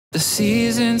The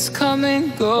seasons come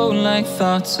and go like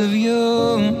thoughts of you.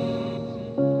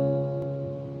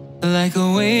 Like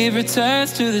a wave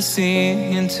returns to the sea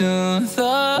into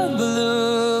the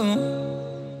blue.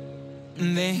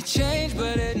 They change,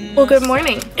 but well, good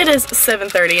morning. It is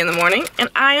 7:30 in the morning and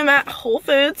I am at Whole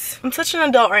Foods. I'm such an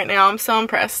adult right now. I'm so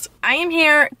impressed. I am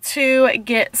here to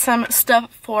get some stuff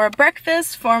for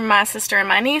breakfast for my sister and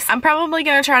my niece. I'm probably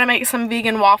going to try to make some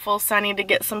vegan waffles, so I need to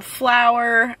get some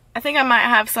flour. I think I might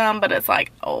have some, but it's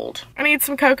like old. I need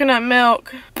some coconut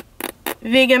milk,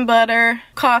 vegan butter,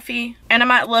 coffee, and I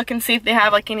might look and see if they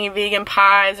have like any vegan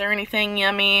pies or anything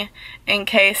yummy in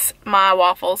case my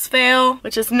waffles fail,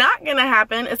 which is not gonna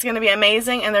happen. It's gonna be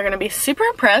amazing and they're gonna be super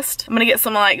impressed. I'm gonna get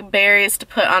some like berries to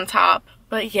put on top.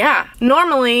 But yeah,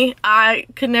 normally I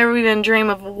could never even dream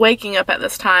of waking up at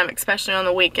this time, especially on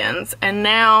the weekends. And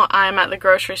now I'm at the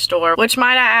grocery store, which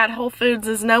might I add, Whole Foods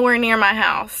is nowhere near my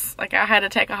house. Like I had to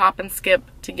take a hop and skip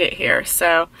to get here.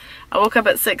 So I woke up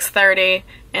at 6:30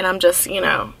 and I'm just, you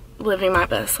know, living my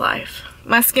best life.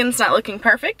 My skin's not looking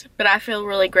perfect, but I feel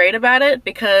really great about it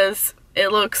because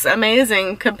it looks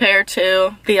amazing compared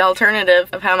to the alternative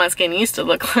of how my skin used to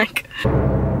look like.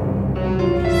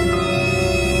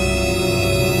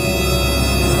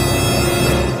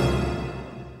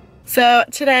 So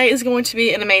today is going to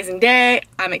be an amazing day.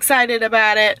 I'm excited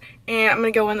about it, and I'm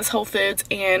gonna go in this Whole Foods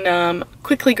and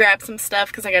quickly grab some stuff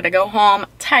because I gotta go home,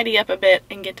 tidy up a bit,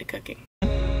 and get to cooking.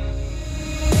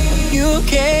 you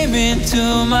came into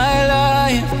my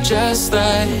life just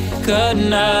like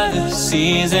another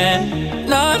season.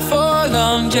 Not for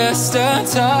long, just a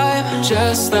time,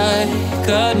 just like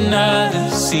another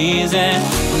season.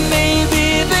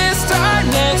 Maybe this time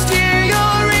next year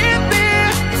you'll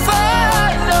reappear for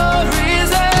no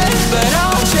reason, but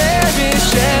I'll cherish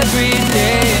every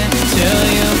day until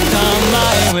you come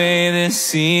my way this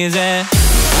season.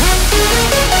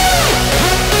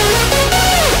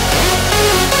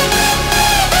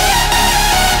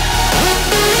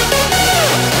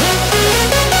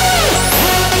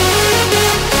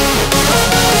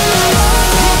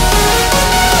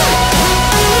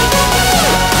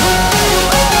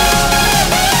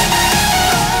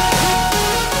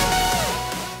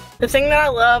 The thing that I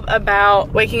love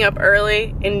about waking up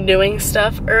early and doing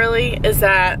stuff early is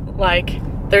that, like,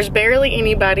 there's barely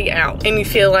anybody out. And you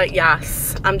feel like,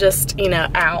 yes, I'm just, you know,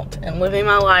 out and living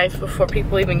my life before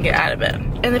people even get out of bed.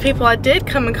 And the people I did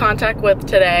come in contact with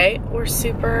today were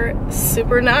super,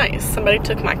 super nice. Somebody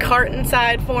took my cart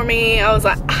inside for me. I was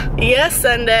like, yes,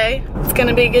 Sunday, it's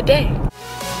gonna be a good day.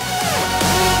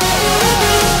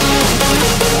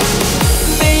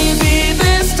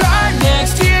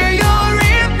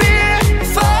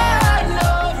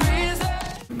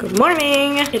 Good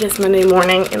morning. It is Monday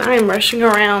morning and I am rushing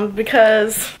around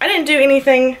because I didn't do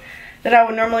anything that I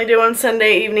would normally do on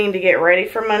Sunday evening to get ready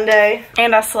for Monday.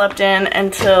 And I slept in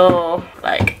until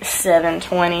like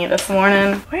 7:20 this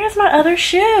morning. Where's my other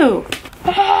shoe?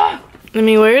 I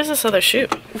mean, where is this other shoe?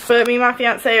 But me and my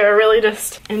fiance are really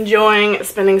just enjoying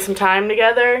spending some time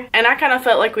together. And I kind of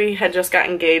felt like we had just got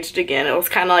engaged again. It was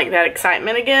kind of like that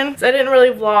excitement again. So I didn't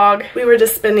really vlog. We were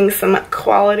just spending some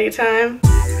quality time.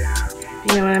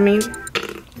 You know what I mean?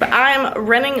 But I'm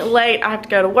running late. I have to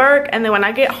go to work, and then when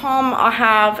I get home, I'll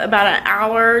have about an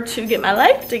hour to get my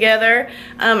life together,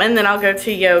 and then I'll go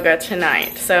to yoga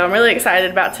tonight. So I'm really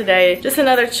excited about today. Just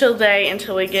another chill day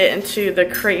until we get into the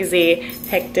crazy,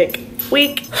 hectic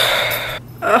week.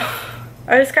 I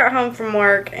just got home from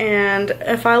work, and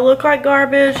if I look like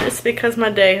garbage, it's because my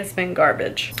day has been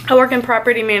garbage. I work in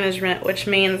property management, which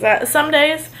means that some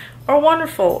days are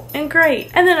wonderful and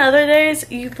great, and then other days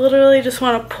you literally just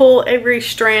want to pull every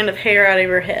strand of hair out of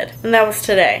your head, and that was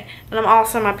today. And I'm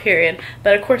also on my period,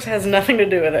 but of course it has nothing to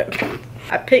do with it.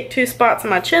 I picked 2 spots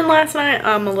on my chin last night.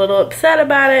 I'm a little upset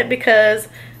about it because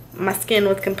my skin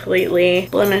was completely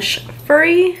blemish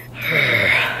free.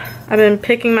 I've been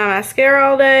picking my mascara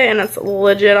all day and it's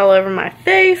legit all over my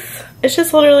face. It's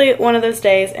just literally one of those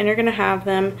days, and you're gonna have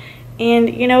them, and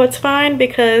you know it's fine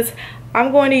because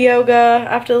I'm going to yoga.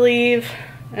 I have to leave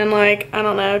in like, I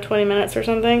don't know, 20 minutes or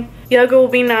something. Yoga will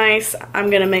be nice. I'm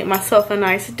gonna make myself a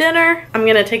nice dinner. I'm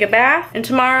gonna take a bath, and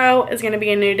tomorrow is gonna be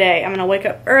a new day. I'm gonna wake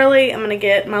up early. I'm gonna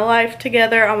get my life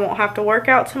together. I won't have to work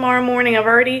out tomorrow morning. I've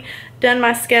already done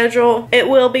my schedule. It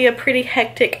will be a pretty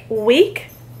hectic week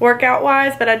workout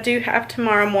wise, but I do have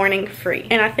tomorrow morning free.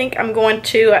 And I think I'm going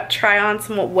to try on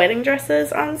some wedding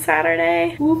dresses on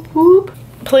Saturday. Whoop whoop.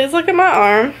 Please look at my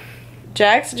arm.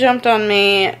 Jax jumped on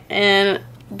me and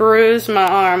bruised my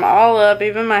arm all up,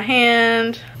 even my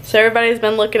hand. So everybody's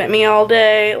been looking at me all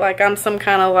day like I'm some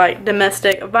kind of like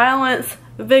domestic violence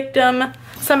victim.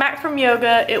 So I'm back from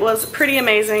yoga. It was pretty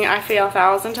amazing. I feel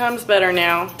 1,000 times better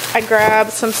now. I grabbed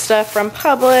some stuff from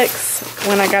Publix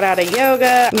when I got out of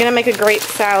yoga. I'm gonna make a grape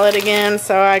salad again.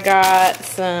 So I got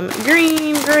some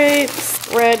green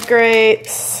grapes, red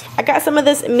grapes. I got some of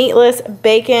this meatless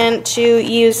bacon to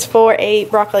use for a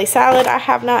broccoli salad I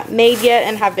have not made yet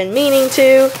and have been meaning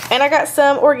to. And I got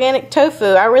some organic tofu.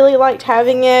 I really liked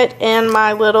having it in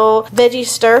my little veggie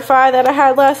stir fry that I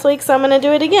had last week, so I'm gonna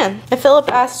do it again. And Philip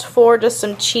asked for just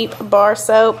some cheap bar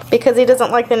soap because he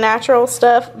doesn't like the natural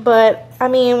stuff, but I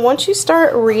mean, once you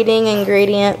start reading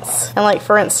ingredients, and like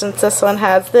for instance, this one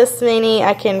has this many,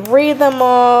 I can read them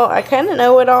all. I kind of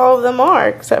know what all of them are,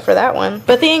 except for that one.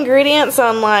 But the ingredients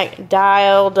on like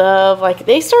Dial, Dove, like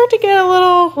they start to get a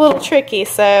little tricky.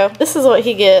 So this is what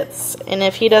he gets, and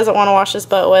if he doesn't want to wash his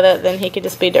butt with it, then he could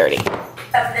just be dirty. Something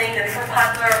that's so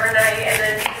popular overnight, and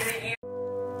then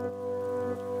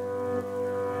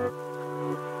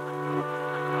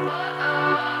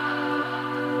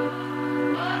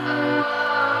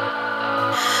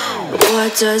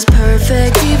what does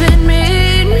perfect even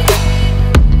mean?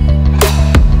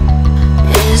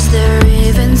 Is there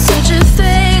even such a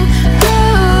thing?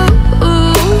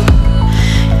 Ooh,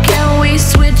 can we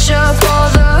switch up all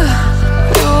the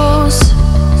rules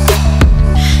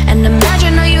and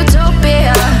imagine a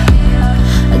utopia?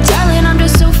 Darling, I'm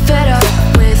just so fed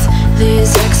up with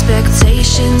these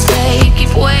expectations. They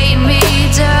keep weighing me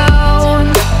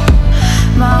down.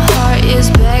 My heart is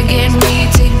begging me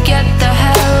to get the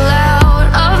hell out.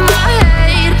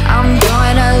 I'm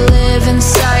gonna live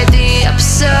inside the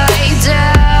upside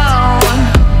down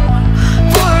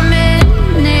for a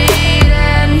minute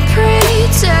and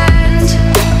pretend,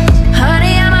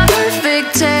 honey, I'm a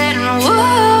perfect 10.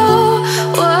 Whoa,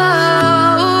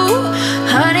 whoa,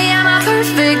 honey, I'm a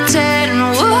perfect 10.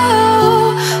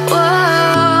 Whoa,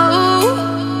 whoa,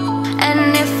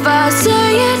 and if I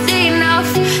say it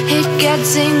enough, it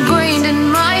gets ingrained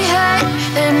in my head,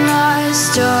 and I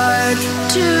start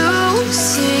to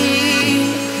see.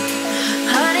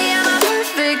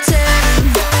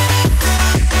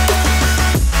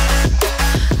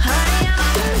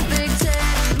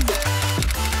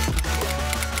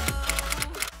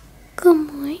 Good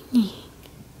morning.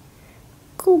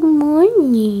 Good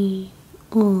morning.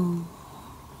 Oh,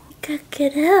 we gotta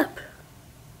get up.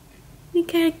 We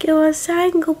gotta go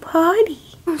outside and go party.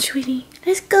 Come on, sweetie.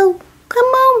 Let's go. Come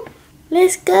on.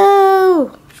 Let's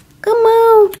go. Come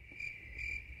on.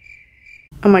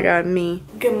 Oh my god, me.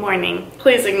 Good morning.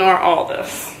 Please ignore all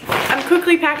this. I'm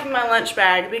quickly packing my lunch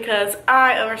bag because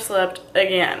I overslept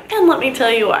again. And let me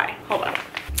tell you why. Hold on.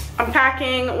 I'm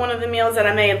packing one of the meals that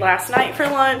I made last night for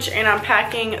lunch, and I'm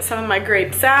packing some of my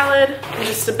grape salad and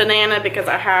just a banana because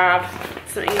I have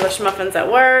some English muffins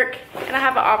at work, and I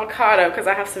have an avocado because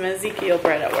I have some Ezekiel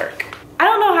bread at work. I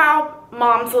don't know how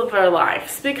moms live their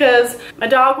lives because my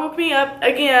dog woke me up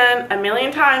again a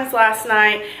million times last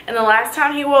night, and the last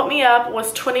time he woke me up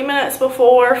was 20 minutes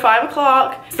before 5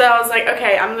 o'clock. So I was like,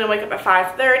 okay, I'm gonna wake up at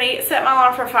 5:30, set my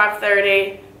alarm for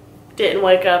 5:30, didn't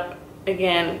wake up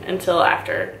again until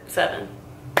after 7.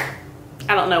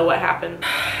 I don't know what happened,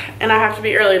 and I have to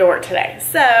be early to work today.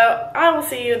 So I will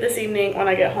see you this evening when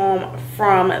I get home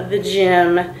from the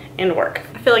gym and work.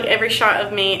 I feel like every shot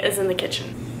of me is in the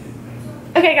kitchen.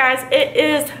 Okay guys, it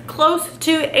is close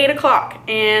to 8 o'clock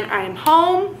and I am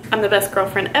home. I'm the best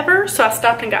girlfriend ever, so I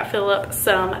stopped and got Philip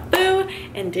some food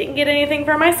and didn't get anything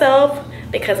for myself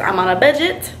because I'm on a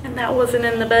budget, and that wasn't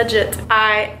in the budget.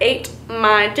 I ate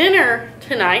my dinner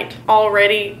tonight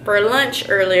already for lunch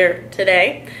earlier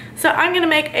today. So I'm gonna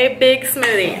make a big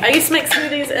smoothie. I used to make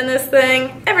smoothies in this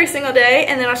thing every single day,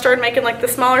 and then I started making like the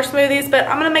smaller smoothies, but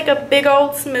I'm gonna make a big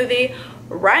old smoothie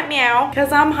right now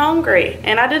because I'm hungry,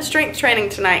 and I did strength training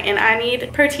tonight and I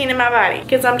need protein in my body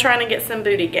because I'm trying to get some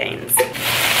booty gains.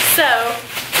 So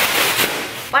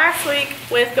last week,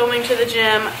 with going to the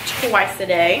gym twice a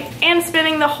day and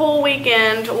spending the whole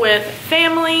weekend with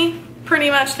family pretty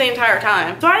much the entire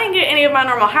time, so I didn't get any of my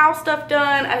normal house stuff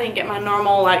done. I didn't get my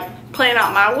normal like plan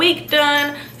out my week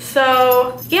done.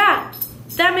 So yeah,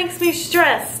 that makes me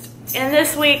stressed. And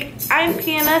this week I'm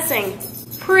PMSing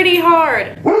pretty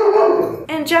hard,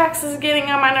 and Jax is getting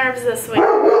on my nerves this week.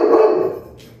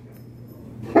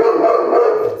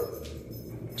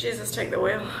 Jesus, take the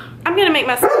wheel. I'm gonna make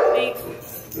my smoothie.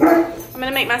 I'm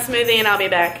gonna make my smoothie and I'll be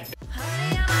back.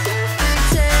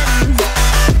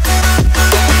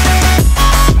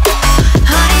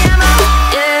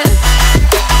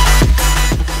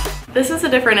 This is a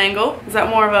different angle. Is that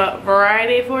more of a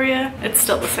variety for you? It's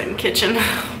still the same kitchen.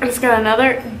 I just got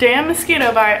another damn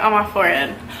mosquito bite on my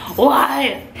forehead.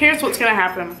 Why? Here's what's gonna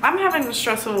happen. I'm having a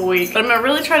stressful week, but I'm gonna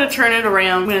really try to turn it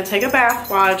around. I'm gonna take a bath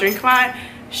while I drink my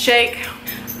shake.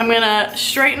 I'm gonna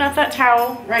straighten up that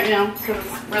towel right now because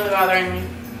it's really bothering me.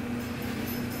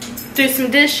 Do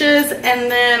some dishes, and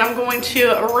then I'm going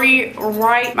to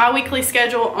rewrite my weekly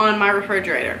schedule on my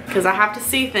refrigerator because I have to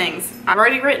see things. I've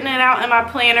already written it out in my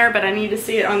planner, but I need to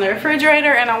see it on the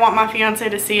refrigerator, and I want my fiance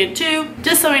to see it too,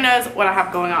 just so he knows what I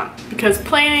have going on. Because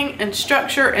planning and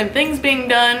structure and things being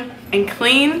done and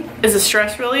clean is a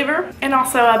stress reliever, and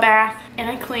also a bath and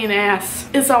a clean ass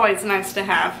is always nice to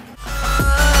have.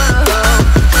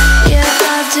 Yeah,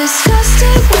 I've discussed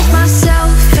it with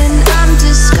myself, and I'm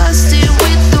disgusted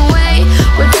with the way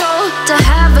we're told to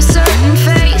have a certain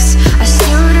face, a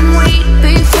certain weight,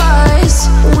 because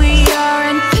we are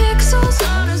in pixels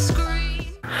on a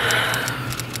screen.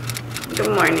 Good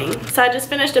morning. So I just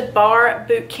finished a bar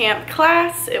boot camp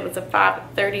class. It was a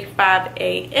 5:35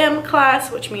 a.m.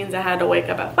 class, which means I had to wake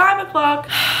up at 5 o'clock.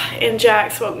 And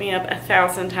Jax woke me up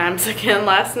 1,000 times again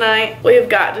last night. We've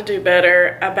got to do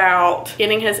better about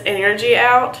getting his energy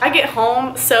out. I get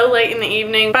home so late in the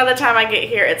evening. By the time I get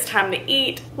here, it's time to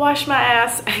eat, wash my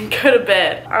ass, and go to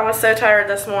bed. I was so tired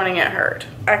this morning it hurt.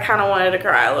 I kind of wanted to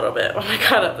cry a little bit when I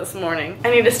got up this morning.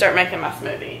 I need to start making my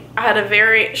smoothie. I had a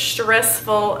very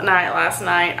stressful night last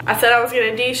night. I said I was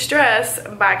gonna de-stress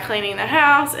by cleaning the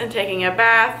house and taking a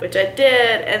bath, which I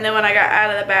did. And then when I got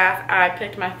out of the bath, I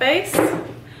picked my face,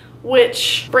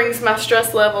 which brings my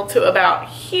stress level to about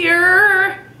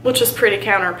here, which is pretty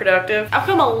counterproductive. I've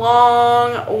come a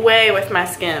long way with my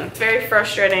skin. It's very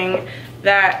frustrating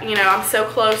that, you know, I'm so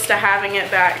close to having it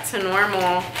back to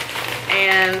normal,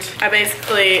 and I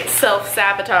basically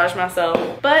self-sabotage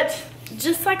myself. But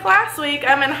just like last week,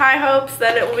 I'm in high hopes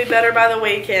that it will be better by the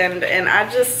weekend, and I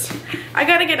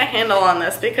gotta get a handle on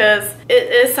this because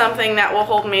it is something that will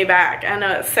hold me back. I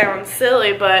know it sounds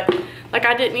silly, but like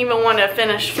I didn't even want to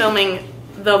finish filming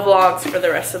the vlogs for the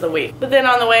rest of the week. But then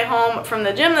on the way home from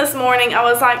the gym this morning, I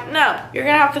was like, no, you're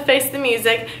gonna have to face the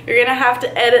music. You're gonna have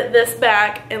to edit this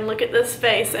back and look at this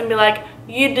face and be like,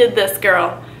 you did this,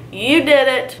 girl. You did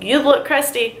it. You look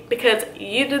crusty because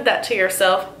you did that to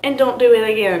yourself, and don't do it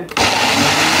again.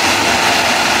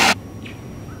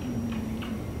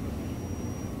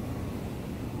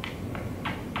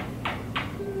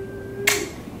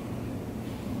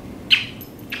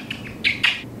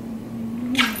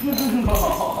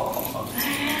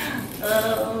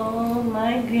 Oh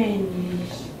my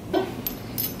goodness.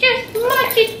 Just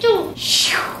much it too.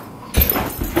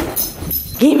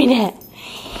 Give me that.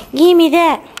 Give me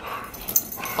that.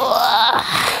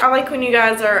 I like when you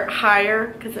guys are higher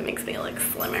because it makes me look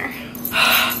slimmer.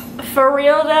 For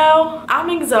real though, I'm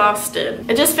exhausted.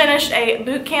 I just finished a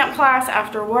boot camp class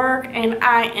after work and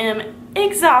I am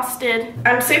exhausted.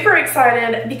 I'm super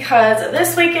excited because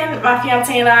this weekend my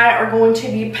fiance and I are going to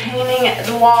be painting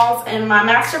the walls in my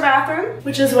master bathroom,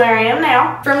 which is where I am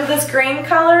now, from this green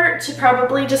color to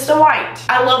probably just a white.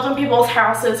 I love when people's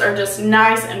houses are just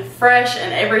nice and fresh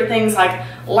and everything's like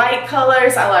light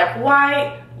colors. I like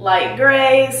white, light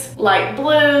grays, light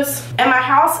blues, and my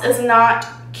house is not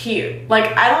cute.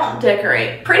 Like, I don't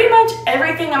decorate. Pretty much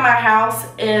everything in my house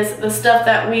is the stuff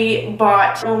that we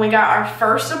bought when we got our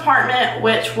first apartment,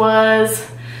 which was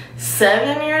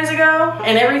 7 years ago,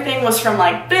 and everything was from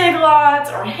like Big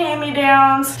Lots or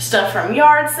hand-me-downs, stuff from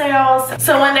yard sales.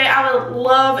 So one day I would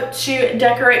love to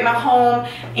decorate my home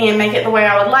and make it the way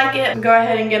I would like it. Go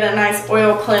ahead and get a nice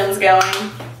oil cleanse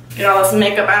going. Get all this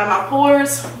makeup out of my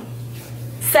pores.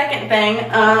 Second thing,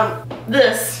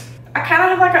 this. I kind of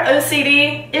have like an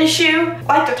OCD issue,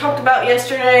 like I talked about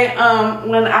yesterday.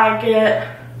 When I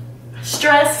get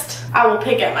stressed, I will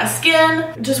pick at my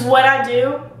skin. Just what I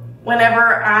do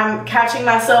whenever I'm catching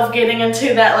myself getting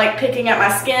into that like picking at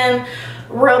my skin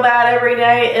real bad every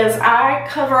day is I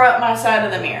cover up my side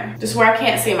of the mirror, just where I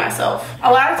can't see myself. A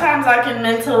lot of times I can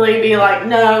mentally be like,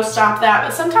 no, stop that,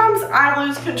 but sometimes I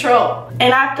lose control,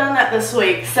 and I've done that this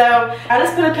week. So I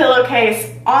just put a pillowcase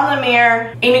on the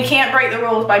mirror, and you can't break the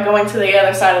rules by going to the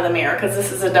other side of the mirror because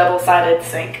this is a double-sided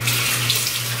sink.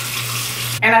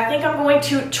 And I think I'm going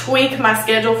to tweak my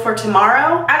schedule for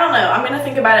tomorrow. I don't know, I'm gonna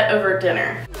think about it over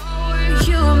dinner. We're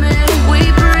human, we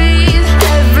breathe.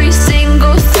 Every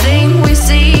single thing we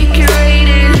see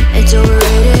curated, it's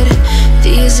overrated.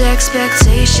 These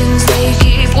expectations, they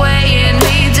keep weighing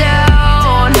me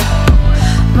down.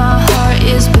 My heart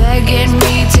is begging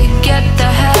me to get the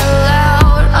hell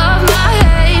out of my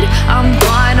head. I'm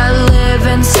gonna live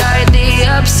inside the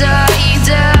upside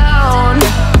down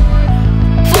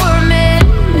for a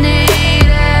minute.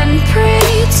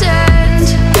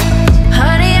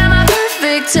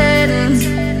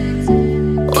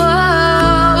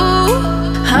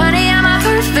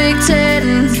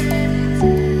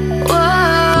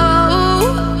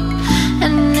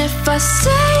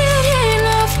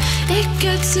 It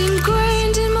gets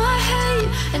ingrained in my head,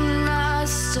 and I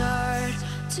start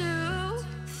to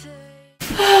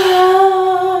think.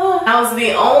 I was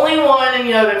the only one in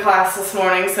yoga class this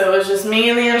morning, so it was just me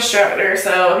and the instructor,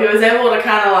 so he was able to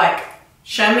kind of like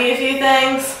show me a few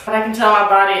things, but I can tell my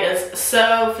body is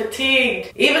so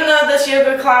fatigued. Even though this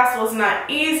yoga class was not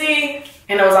easy,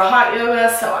 and it was a hot yoga,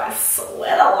 so I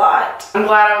sweat a lot. I'm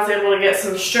glad I was able to get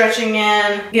some stretching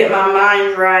in, get my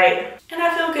mind right, and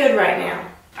I feel good right now.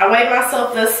 I weighed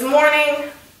myself this morning,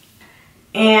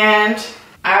 and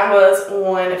I was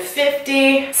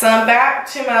 150, so I'm back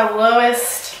to my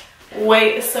lowest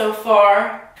weight so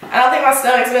far. I don't think my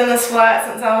stomach's been this flat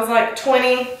since I was like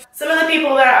 20. Some of the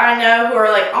people that I know who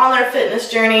are like on their fitness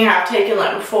journey have taken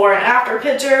like before and after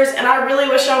pictures, and I really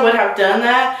wish I would have done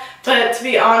that. But to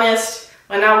be honest,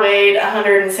 when I weighed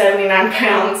 179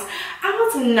 pounds, I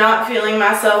was not feeling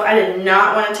myself. I did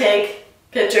not want to take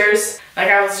pictures. Like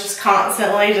I was just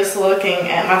constantly just looking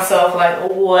at myself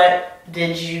like, what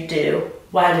did you do?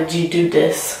 Why did you do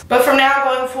this? But from now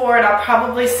going forward, I'll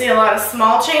probably see a lot of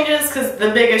small changes because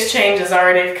the biggest change is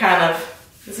already kind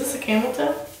of, is this a camel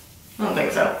toe? I don't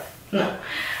think so. No.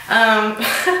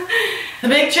 The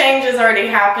big change has already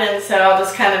happened, so I'll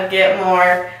just kind of get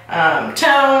more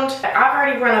toned. I've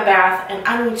already run a bath and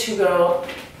I need to go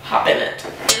hop in it.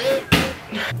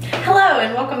 Hello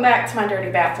and welcome back to my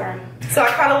dirty bathroom. So I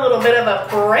caught a little bit of a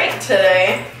break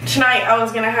today. Tonight I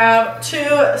was gonna have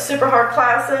 2 super hard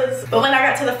classes, but when I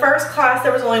got to the first class,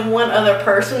 there was only one other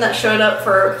person that showed up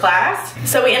for class.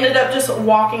 So we ended up just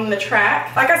walking the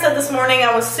track. Like I said this morning,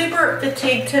 I was super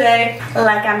fatigued today.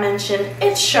 Like I mentioned,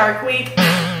 it's Shark Week.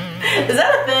 Is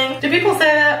that a thing? Do people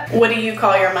say that? What do you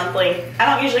call your monthly? I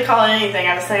don't usually call it anything.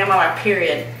 I just say I'm on my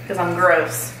period because I'm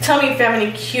gross. Tell me if you have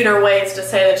any cuter ways to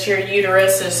say that your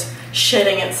uterus is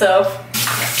shitting itself.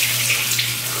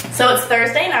 So it's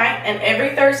Thursday night, and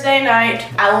every Thursday night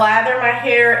I lather my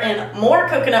hair in more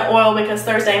coconut oil because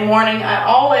Thursday morning I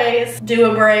always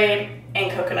do a braid and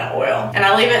coconut oil. And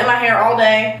I leave it in my hair all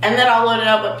day, and then I'll load it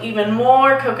up with even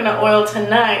more coconut oil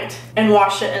tonight and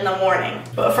wash it in the morning.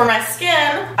 But for my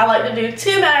skin, I like to do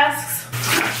 2 masks.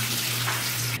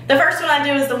 The first one I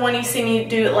do is the one you see me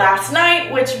do last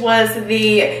night, which was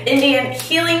the Indian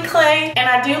Healing Clay. And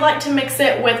I do like to mix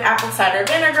it with apple cider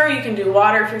vinegar. You can do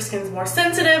water if your skin's more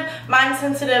sensitive. Mine's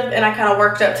sensitive, and I kind of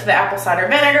worked up to the apple cider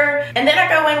vinegar. And then I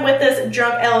go in with this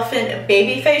Drunk Elephant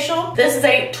Baby Facial. This is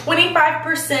a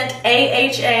 25%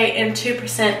 AHA and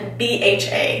 2%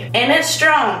 BHA. And it's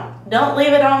strong. Don't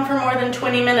leave it on for more than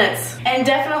 20 minutes. And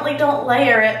definitely don't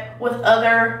layer it with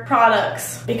other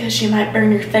products because you might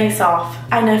burn your face off.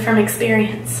 I know from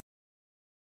experience.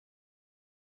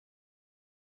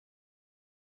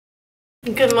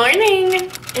 Good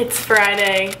morning. It's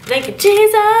Friday. Thank you,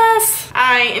 Jesus.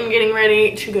 I am getting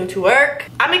ready to go to work.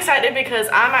 I'm excited because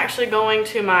I'm actually going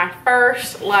to my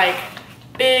first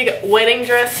big wedding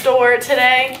dress store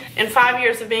today. In 5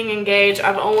 years of being engaged,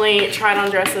 I've only tried on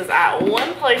dresses at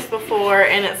one place before,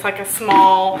 and it's like a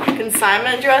small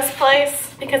consignment dress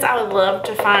place because I would love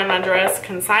to find my dress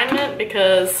consignment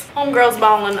because homegirl's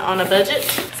balling on a budget.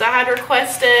 So I had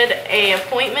requested an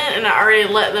appointment, and I already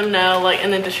let them know in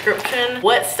the description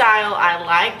what style I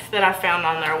liked that I found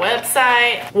on their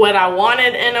website, what I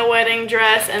wanted in a wedding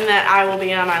dress, and that I will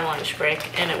be on my lunch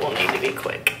break and it will need to be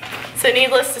quick. So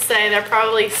needless to say, they're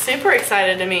probably super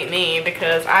excited to meet me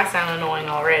because I sound annoying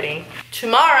already.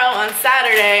 Tomorrow, on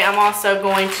Saturday, I'm also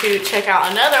going to check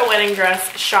out another wedding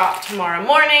dress shop tomorrow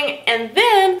morning. And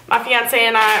then my fiance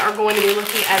and I are going to be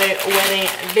looking at a wedding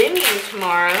venue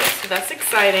tomorrow. So that's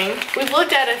exciting. We've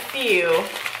looked at a few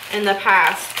in the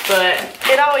past, but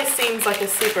it always seems like a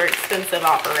super expensive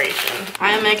operation.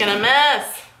 I am making a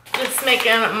mess. Just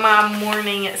making my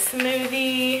morning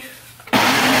smoothie.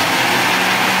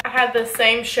 I had the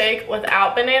same shake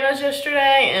without bananas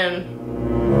yesterday,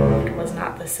 and it was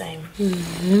not the same. Good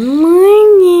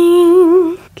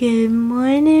morning. Good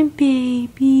morning,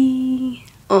 baby.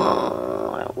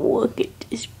 Oh, look at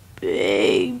this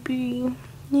baby.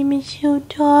 I'm so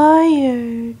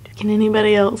tired. Can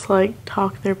anybody else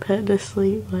talk their pet to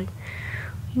sleep?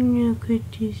 Look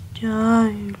at this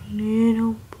tired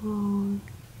little boy.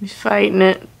 He's fighting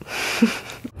it.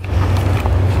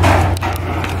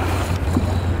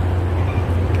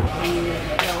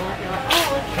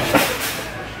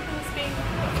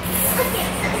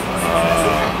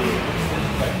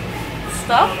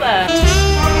 Stop that.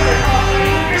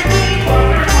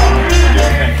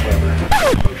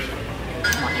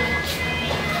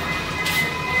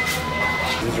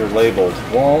 These are labeled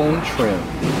wall and trim.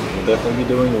 We'll definitely be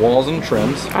doing walls and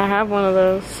trims. I have one of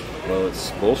those. Well,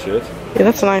 it's bullshit. Yeah,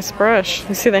 that's a nice brush.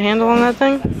 You see the handle on that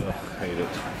thing? I hate it.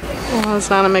 Well, it's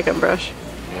not a makeup brush.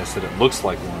 Yeah, I said it looks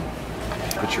like one.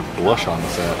 Put your blush on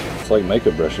with that. It's like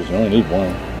makeup brushes. You only need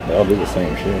one. They all do the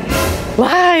same shit.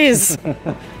 Lies!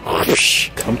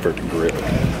 Comfort grip.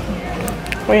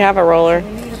 We have a roller.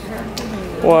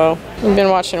 Whoa. We've been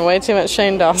watching way too much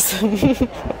Shane Dawson.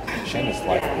 Shane is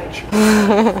like a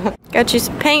bitch. Got you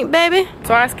some paint, baby?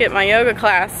 So I skipped my yoga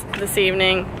class this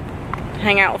evening to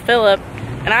hang out with Philip.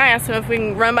 And I asked him if we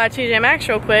can run by TJ Maxx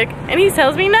real quick. And he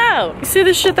tells me no. You see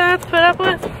the shit that I have to put up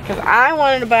with? Because I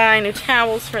wanted to buy new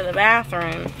towels for the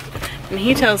bathroom. And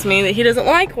he tells me that he doesn't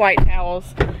like white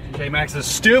towels. TJ Maxx is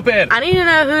stupid. I need to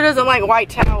know who doesn't like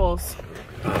white towels.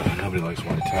 Nobody likes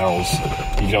white towels.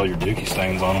 You get all your dookie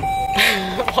stains on them.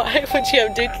 Why would you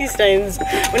have dookie stains?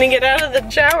 When you get out of the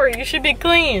shower, you should be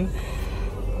clean.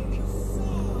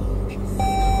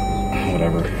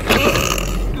 Whatever.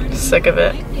 Sick of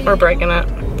it. We're breaking it.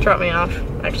 Drop me off.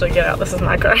 Actually, get out. This is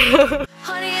my car.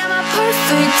 Honey, I'm a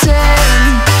perfect 10.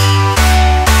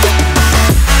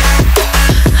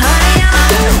 Honey, I'm a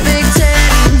perfect 10.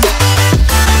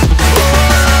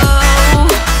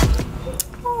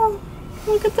 Oh,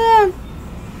 look at that.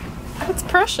 That's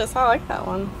precious. I like that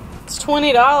one. It's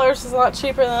 $20. It's a lot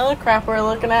cheaper than the other crap we're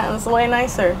looking at, and it's way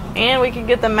nicer. And we can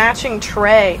get the matching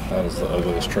tray. That is the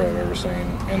ugliest tray I've ever seen.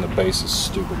 And the base is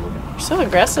stupid looking. You're so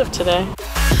aggressive today.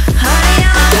 Honey,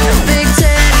 I'm a perfect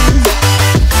 10.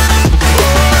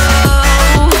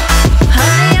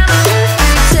 Honey, I'm a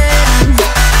perfect 10.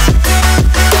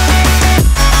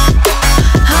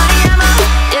 Honey, I'm a,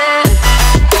 yeah.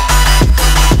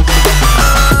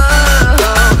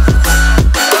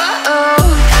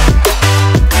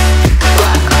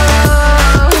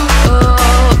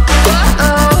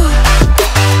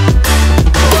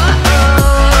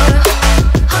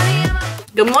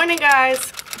 Good morning,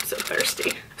 guys. I'm so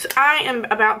thirsty. So I am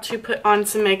about to put on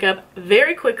some makeup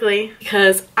very quickly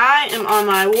because I am on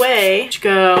my way to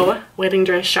go wedding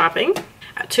dress shopping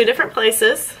at 2 different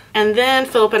places. And then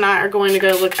Philip and I are going to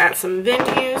go look at some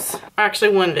venues.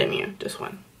 Actually, one venue, just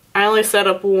one. I only set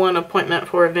up one appointment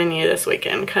for a venue this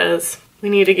weekend because we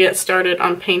need to get started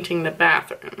on painting the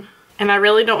bathroom. And I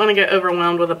really don't want to get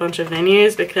overwhelmed with a bunch of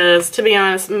venues because, to be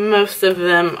honest, most of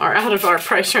them are out of our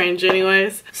price range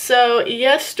anyways. So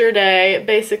yesterday,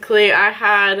 basically, I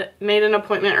had made an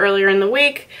appointment earlier in the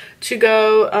week to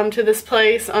go to this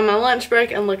place on my lunch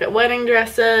break and look at wedding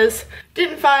dresses.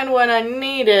 Didn't find what I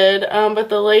needed, but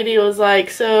the lady was like,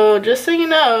 so just so you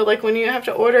know, like when you have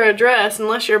to order a dress,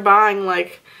 unless you're buying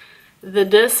like the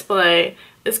display,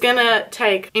 it's gonna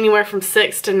take anywhere from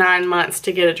 6 to 9 months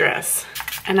to get a dress.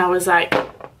 And I was like,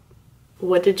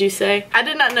 what did you say? I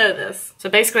did not know this. So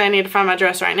basically I need to find my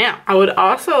dress right now. I would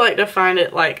also like to find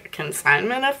it like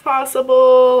consignment if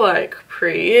possible, like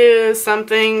pre-used,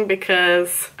 something,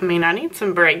 because I mean I need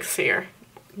some breaks here.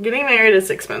 Getting married is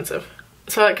expensive.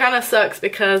 So it kind of sucks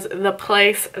because the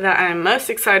place that I'm most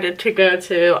excited to go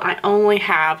to, I only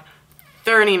have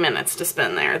 30 minutes to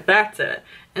spend there. That's it.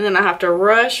 And then I have to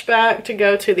rush back to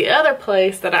go to the other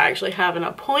place that I actually have an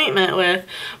appointment with.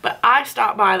 But I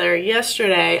stopped by there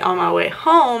yesterday on my way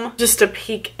home just to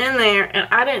peek in there, and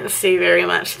I didn't see very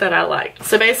much that I liked.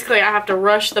 So basically I have to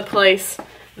rush the place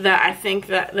that I think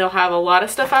that they'll have a lot of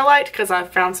stuff I liked because I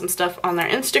found some stuff on their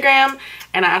Instagram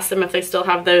and I asked them if they still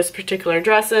have those particular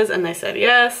dresses and they said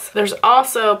yes. There's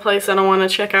also a place that I want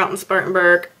to check out in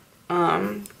Spartanburg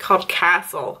called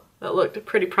Castle. That looked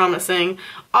pretty promising.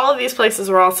 All of these places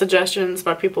were all suggestions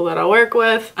by people that I work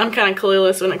with. I'm kind of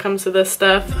clueless when it comes to this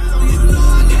stuff.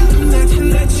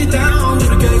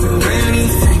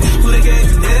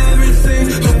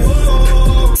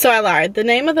 So I lied. The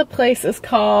name of the place is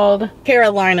called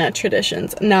Carolina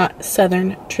Traditions, not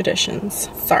Southern Traditions.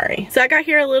 Sorry. So I got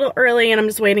here a little early and I'm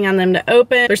just waiting on them to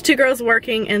open. There's 2 girls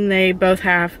working and they both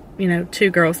have, you know, 2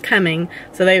 girls coming.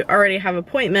 So they already have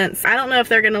appointments. I don't know if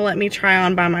they're gonna let me try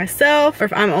on by myself or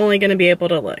if I'm only gonna be able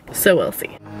to look. So we'll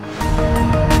see.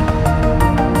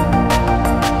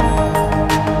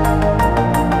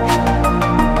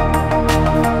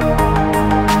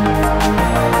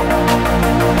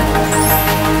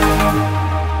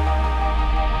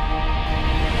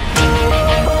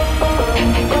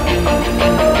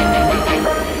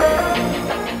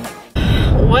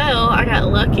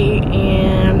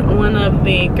 And one of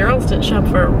the girls didn't show up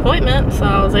for an appointment, so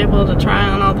I was able to try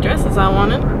on all the dresses I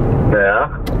wanted.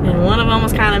 Yeah. And one of them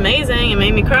was kind of amazing and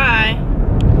made me cry.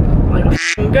 Like a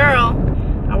f***ing girl.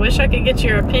 I wish I could get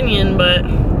your opinion, but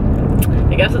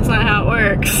I guess it's not how it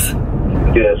works.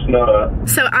 Guess not.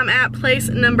 So I'm at place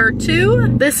number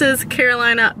 2. This is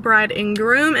Carolina Bride and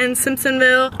Groom in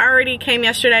Simpsonville. I already came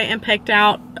yesterday and picked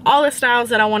out all the styles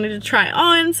that I wanted to try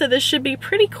on, so this should be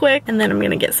pretty quick, and then I'm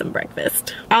gonna get some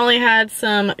breakfast. I only had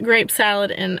some grape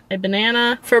salad and a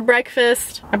banana for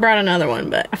breakfast. I brought another one,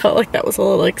 but I felt like that was a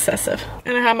little excessive.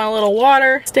 And I have my little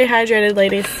water. Stay hydrated,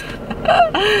 ladies.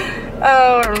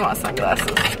 Oh, where are my sunglasses?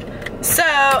 So,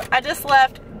 I just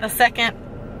left the second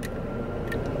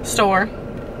store,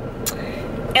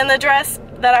 and the dress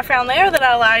that I found there that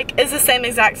I like is the same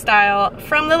exact style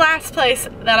from the last place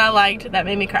that I liked that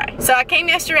made me cry. So I came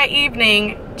yesterday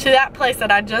evening to that place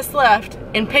that I just left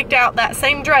and picked out that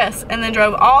same dress, and then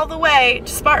drove all the way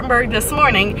to Spartanburg this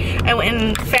morning and went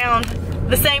and found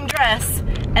the same dress,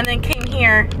 and then came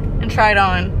here and tried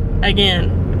on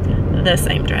again the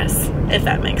same dress, if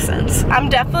that makes sense. I'm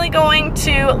definitely going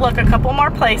to look a couple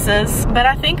more places, but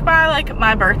I think by like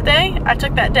my birthday, I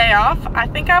took that day off, I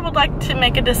think I would like to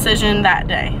make a decision that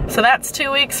day. So that's 2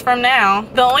 weeks from now.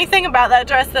 The only thing about that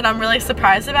dress that I'm really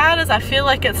surprised about is I feel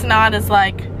like it's not as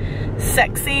like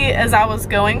sexy as I was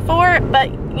going for, but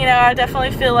you know, I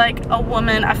definitely feel like a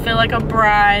woman, I feel like a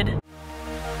bride.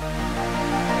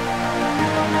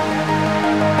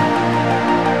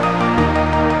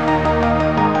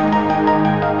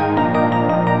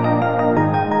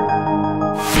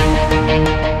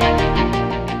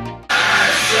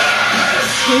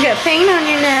 You got paint on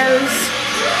your nose.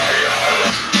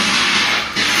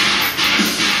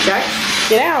 Jack,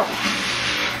 get out.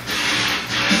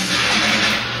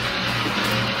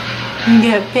 You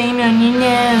got paint on your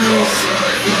nose.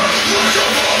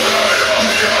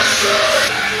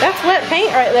 That's wet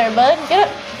paint right there, bud. Get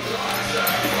up.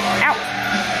 Ow.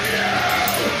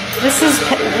 This is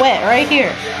wet right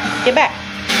here. Get back.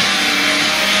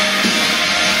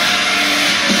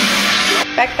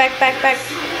 Back, back, back, back.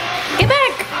 Get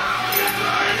back!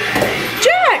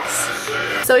 Jax!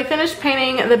 So we finished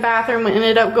painting the bathroom. We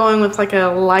ended up going with like a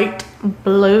light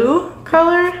blue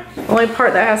color. The only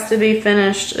part that has to be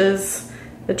finished is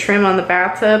the trim on the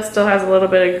bathtub. Still has a little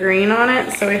bit of green on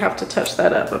it, so we have to touch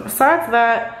that up. But besides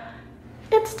that,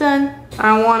 it's done.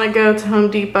 I want to go to Home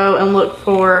Depot and look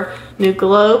for new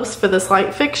globes for this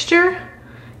light fixture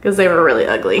because they were really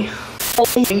ugly.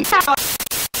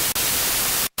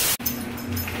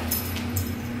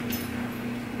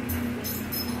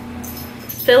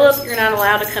 Philip, you're not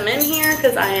allowed to come in here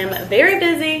because I am very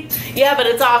busy. Yeah, but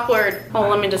it's awkward. Oh,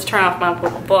 let me just turn off my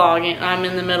vlog. I'm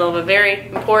in the middle of a very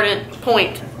important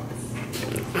point.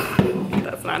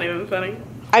 That's not even funny.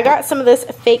 I got some of this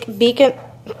fake beacon.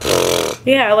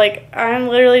 Yeah, like I'm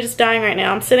literally just dying right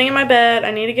now. I'm sitting in my bed.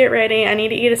 I need to get ready. I need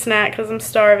to eat a snack because I'm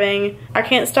starving. I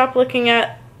can't stop looking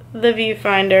at the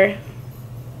viewfinder.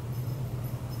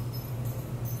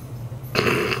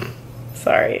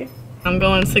 Sorry. I'm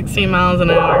going 16 miles an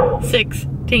hour.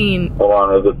 16. Hold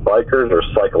on, is it bikers or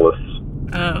cyclists?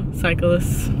 Oh,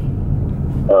 cyclists.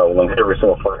 Oh, well, then every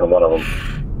single fucking one of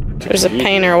them. There's a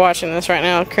painter watching this right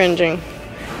now, cringing.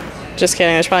 Just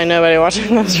kidding, there's probably nobody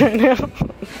watching this right now.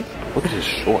 Look at his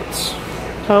shorts.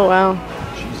 Oh, wow.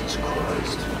 Jesus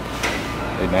Christ.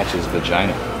 They match his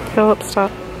vagina. Philip,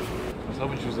 stop. I was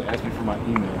hoping she was going to ask me for my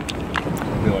email.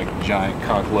 It'd be like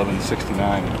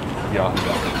giantcock1169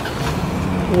 yahoo.com.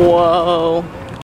 Whoa.